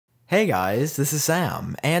Hey guys, this is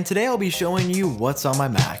Sam, and today I'll be showing you what's on my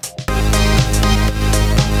Mac.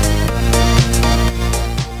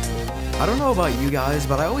 I don't know about you guys,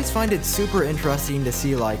 but I always find it super interesting to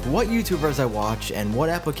see what YouTubers I watch and what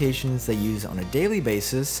applications they use on a daily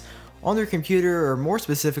basis on their computer, or more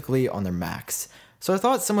specifically on their Macs. So I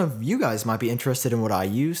thought some of you guys might be interested in what I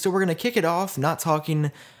use, so we're going to kick it off not talking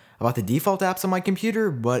about the default apps on my computer,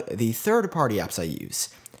 but the third-party apps I use.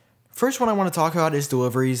 First one I want to talk about is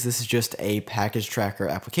deliveries. This is just a package tracker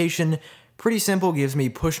application. Pretty simple, gives me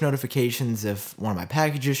push notifications if one of my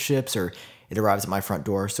packages ships or it arrives at my front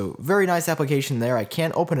door. So very nice application there. I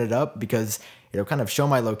can't open it up because it'll kind of show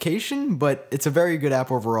my location, but it's a very good app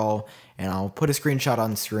overall. And I'll put a screenshot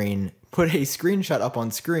up on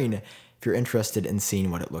screen if you're interested in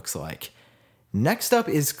seeing what it looks like. Next up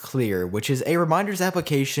is Clear, which is a reminders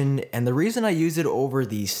application. And the reason I use it over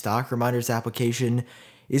the stock reminders application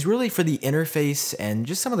is really for the interface and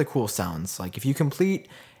just some of the cool sounds. Like if you complete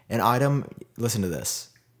an item, listen to this.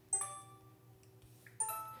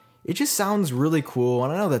 It just sounds really cool,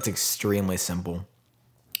 and I know that's extremely simple.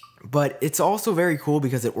 But it's also very cool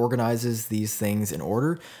because it organizes these things in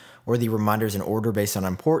order, or the reminders in order based on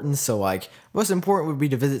importance. So most important would be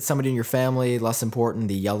to visit somebody in your family, less important,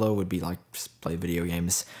 the yellow would be just play video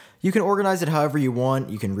games. You can organize it however you want.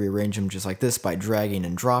 You can rearrange them just like this by dragging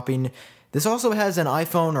and dropping. This also has an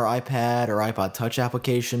iPhone or iPad or iPod Touch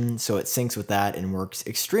application, so it syncs with that and works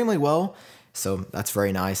extremely well, so that's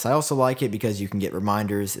very nice. I also like it because you can get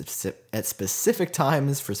reminders at specific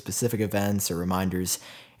times for specific events or reminders,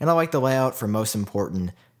 and I like the layout from most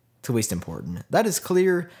important to least important. That is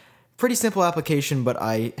Clear. Pretty simple application, but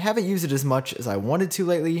I haven't used it as much as I wanted to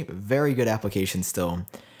lately. Very good application still.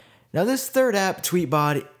 Now this third app,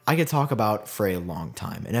 Tweetbot, I could talk about for a long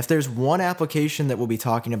time. And if there's one application that we'll be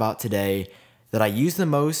talking about today that I use the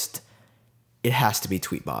most, it has to be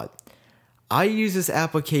Tweetbot. I use this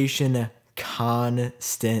application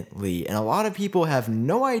constantly, and a lot of people have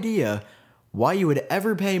no idea why you would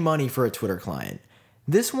ever pay money for a Twitter client.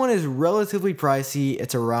 This one is relatively pricey.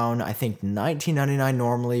 It's around, I think, $19.99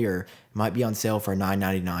 normally, or it might be on sale for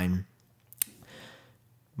 $9.99.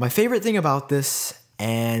 My favorite thing about this,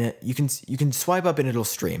 and you can swipe up and it'll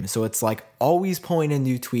stream. So it's always pulling in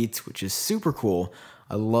new tweets, which is super cool.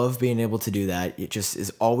 I love being able to do that. It just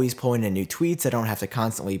is always pulling in new tweets. I don't have to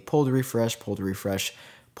constantly pull to refresh,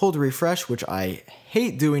 which I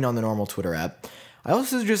hate doing on the normal Twitter app. I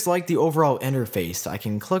also just like the overall interface. I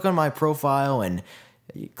can click on my profile and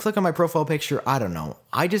click on my profile picture. I don't know.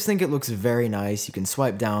 I just think it looks very nice. You can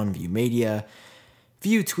swipe down, view media,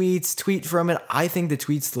 view tweets, tweet from it. I think the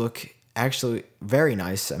tweets look actually very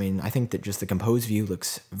nice. I mean, I think that just the compose view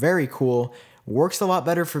looks very cool. Works a lot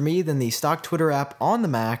better for me than the stock Twitter app on the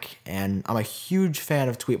Mac, and I'm a huge fan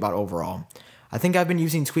of Tweetbot overall. I think I've been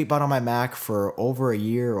using Tweetbot on my Mac for over a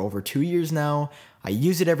year, over 2 years now. I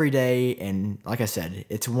use it every day, and like I said,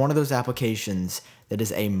 it's one of those applications that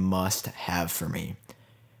is a must-have for me.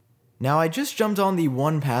 Now, I just jumped on the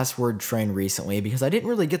 1Password train recently because I didn't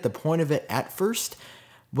really get the point of it at first,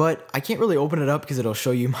 but I can't really open it up because it'll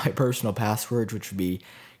show you my personal passwords, which would be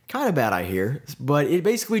kind of bad, I hear. But it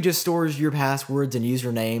basically just stores your passwords and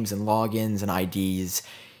usernames and logins and IDs.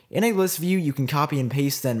 In a list view, you can copy and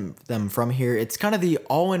paste them from here. It's kind of the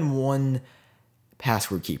all-in-one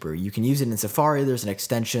password keeper. You can use it in Safari. There's an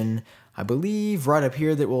extension, I believe, right up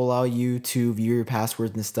here that will allow you to view your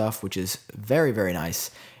passwords and stuff, which is very, very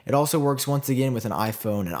nice. It also works once again with an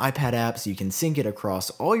iPhone and iPad app, so you can sync it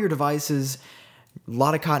across all your devices. A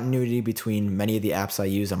lot of continuity between many of the apps I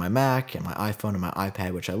use on my Mac and my iPhone and my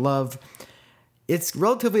iPad, which I love. It's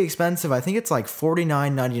relatively expensive. I think it's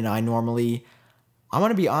 $49.99 normally. I'm going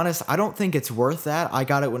to be honest, I don't think it's worth that. I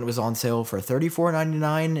got it when it was on sale for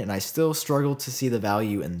 $34.99, and I still struggle to see the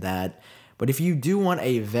value in that. But if you do want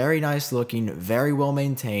a very nice looking, very well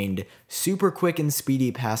maintained, super quick and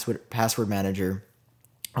speedy password manager,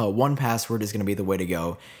 1Password is going to be the way to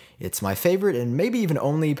go. It's my favorite and maybe even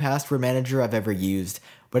only password manager I've ever used,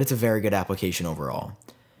 but it's a very good application overall.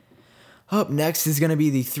 Up next is going to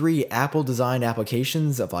be the 3 Apple-designed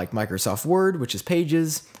applications of Microsoft Word, which is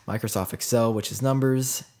Pages, Microsoft Excel, which is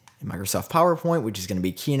Numbers, and Microsoft PowerPoint, which is going to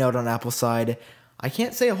be Keynote on Apple's side. I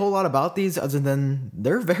can't say a whole lot about these other than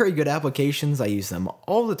they're very good applications. I use them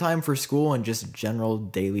all the time for school and just general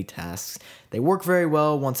daily tasks. They work very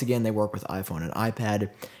well. Once again, they work with iPhone and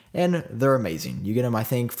iPad, and they're amazing. You get them, I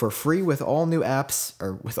think, for free with all new apps,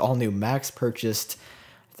 or with all new Macs purchased,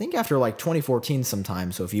 I think after 2014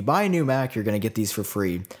 sometime. So if you buy a new Mac, you're going to get these for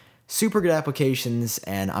free. Super good applications,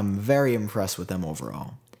 and I'm very impressed with them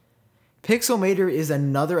overall. Pixelmator is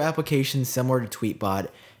another application similar to Tweetbot.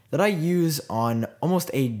 that I use on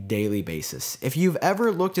almost a daily basis. If you've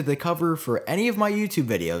ever looked at the cover for any of my YouTube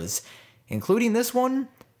videos, including this one,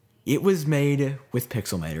 it was made with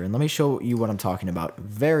Pixelmator. And let me show you what I'm talking about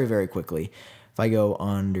very, very quickly. If I go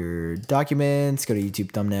under Documents, go to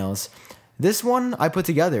YouTube Thumbnails, this one I put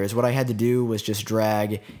together is what I had to do was just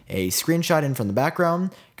drag a screenshot in from the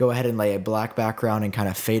background, go ahead and lay a black background and kind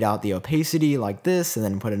of fade out the opacity like this, and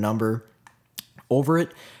then put a number over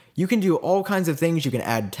it. You can do all kinds of things. You can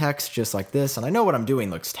add text just like this, and I know what I'm doing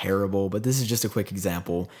looks terrible, but this is just a quick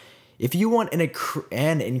example. If you want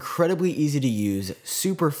an incredibly easy to use,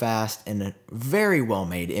 super fast, and very well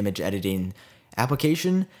made image editing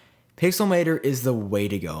application, Pixelmator is the way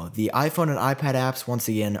to go. The iPhone and iPad apps, once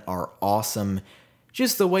again, are awesome.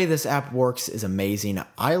 Just the way this app works is amazing.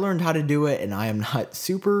 I learned how to do it, and I am not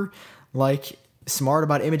super, smart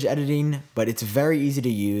about image editing, but it's very easy to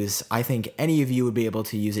use. I think any of you would be able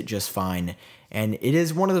to use it just fine. And it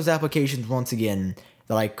is one of those applications, once again,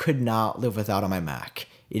 that I could not live without on my Mac.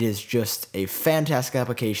 It is just a fantastic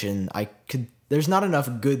application. There's not enough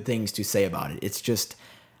good things to say about it. It's just,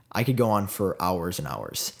 I could go on for hours and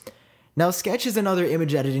hours. Now, Sketch is another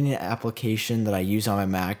image editing application that I use on my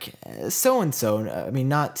Mac, so-and-so. I mean,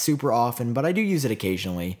 not super often, but I do use it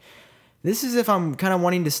occasionally. This is if I'm kind of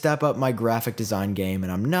wanting to step up my graphic design game,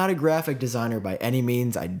 and I'm not a graphic designer by any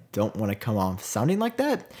means. I don't want to come off sounding like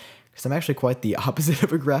that, because I'm actually quite the opposite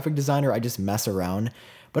of a graphic designer. I just mess around.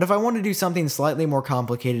 But if I want to do something slightly more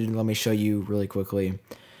complicated, let me show you really quickly.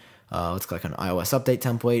 Let's click on iOS update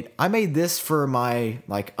template. I made this for my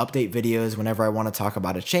update videos. Whenever I want to talk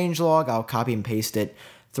about a changelog, I'll copy and paste it,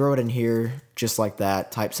 throw it in here just like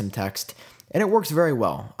that, type some text, and it works very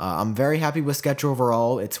well. I'm very happy with Sketch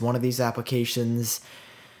overall. It's one of these applications.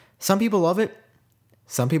 Some people love it,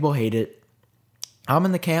 some people hate it. I'm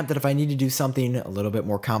in the camp that if I need to do something a little bit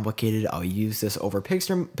more complicated, I'll use this over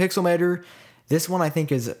Pixelmator. This one I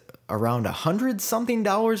think is around $100 something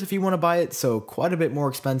if you want to buy it, so quite a bit more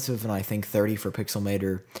expensive than I think $30 for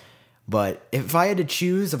Pixelmator. But if I had to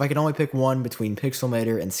choose, if I could only pick one between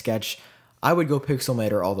Pixelmator and Sketch, I would go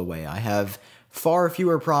Pixelmator all the way. I have far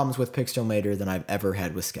fewer problems with Pixelmator than I've ever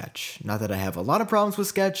had with Sketch. Not that I have a lot of problems with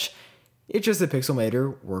Sketch, it's just that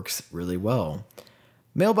Pixelmator works really well.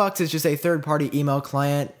 Mailbox is just a third-party email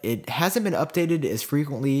client. It hasn't been updated as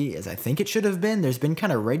frequently as I think it should have been. There's been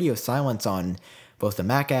kind of radio silence on both the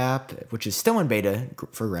Mac app, which is still in beta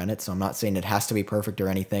for granted, so I'm not saying it has to be perfect or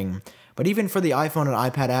anything, but even for the iPhone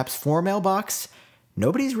and iPad apps for Mailbox,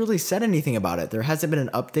 nobody's really said anything about it. There hasn't been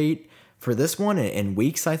an update for this one in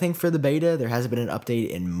weeks, I think, for the beta. There hasn't been an update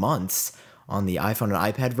in months on the iPhone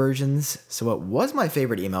and iPad versions, so it was my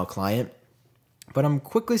favorite email client, but I'm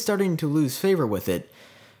quickly starting to lose favor with it,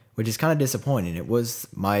 which is kind of disappointing. It was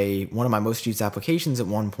one of my most used applications at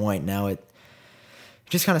one point. Now it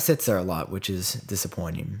just kind of sits there a lot, which is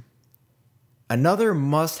disappointing. Another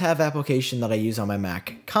must-have application that I use on my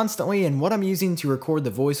Mac constantly, and what I'm using to record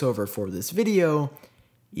the voiceover for this video,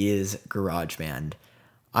 is Garageband.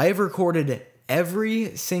 I have recorded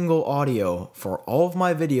every single audio for all of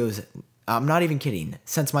my videos, I'm not even kidding,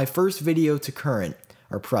 since my first video to current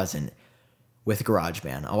or present with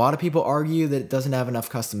GarageBand. A lot of people argue that it doesn't have enough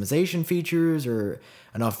customization features or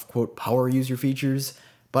enough, quote, power user features.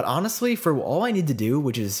 But honestly, for all I need to do,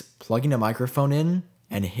 which is plugging a microphone in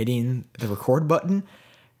and hitting the record button,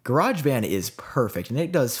 GarageBand is perfect, and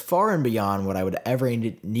it does far and beyond what I would ever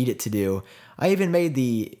need it to do. I even made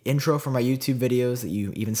the intro for my YouTube videos that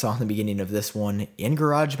you even saw in the beginning of this one in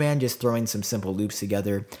GarageBand, just throwing some simple loops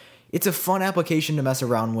together. It's a fun application to mess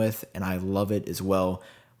around with, and I love it as well.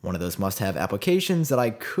 One of those must-have applications that I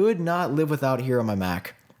could not live without here on my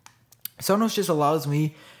Mac. Sonos just allows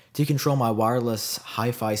me to control my wireless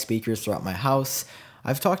hi-fi speakers throughout my house.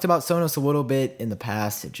 I've talked about Sonos a little bit in the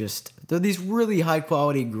past. They're these really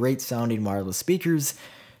high-quality, great-sounding wireless speakers.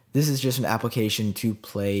 This is just an application to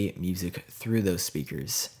play music through those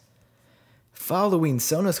speakers. Following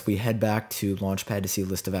Sonos, we head back to Launchpad to see a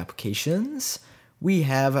list of applications. We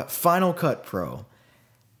have Final Cut Pro.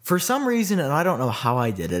 For some reason, and I don't know how I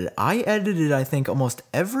did it, I edited, I think, almost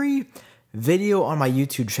every video on my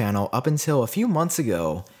YouTube channel up until a few months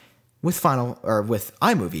ago with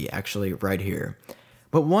iMovie, actually, right here.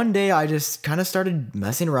 But one day I just kind of started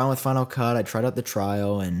messing around with Final Cut. I tried out the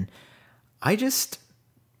trial, and I just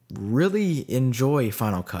really enjoy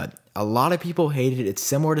Final Cut. A lot of people hate it. It's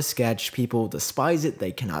similar to Sketch. People despise it.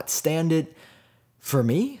 They cannot stand it. For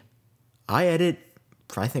me, I edit,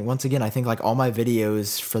 I think like all my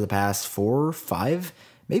videos for the past 4, 5,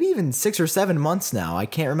 maybe even 6 or 7 months now. I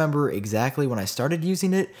can't remember exactly when I started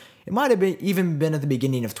using it. It might have even been at the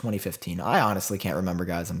beginning of 2015. I honestly can't remember,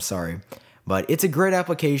 guys. I'm sorry. But it's a great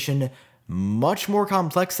application, much more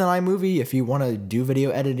complex than iMovie. If you want to do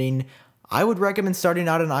video editing, I would recommend starting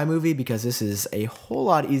out in iMovie because this is a whole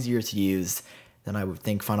lot easier to use than I would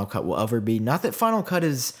think Final Cut will ever be. Not that Final Cut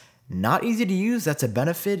is not easy to use, that's a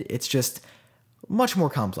benefit. It's just much more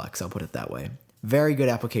complex, I'll put it that way. Very good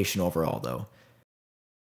application overall, though.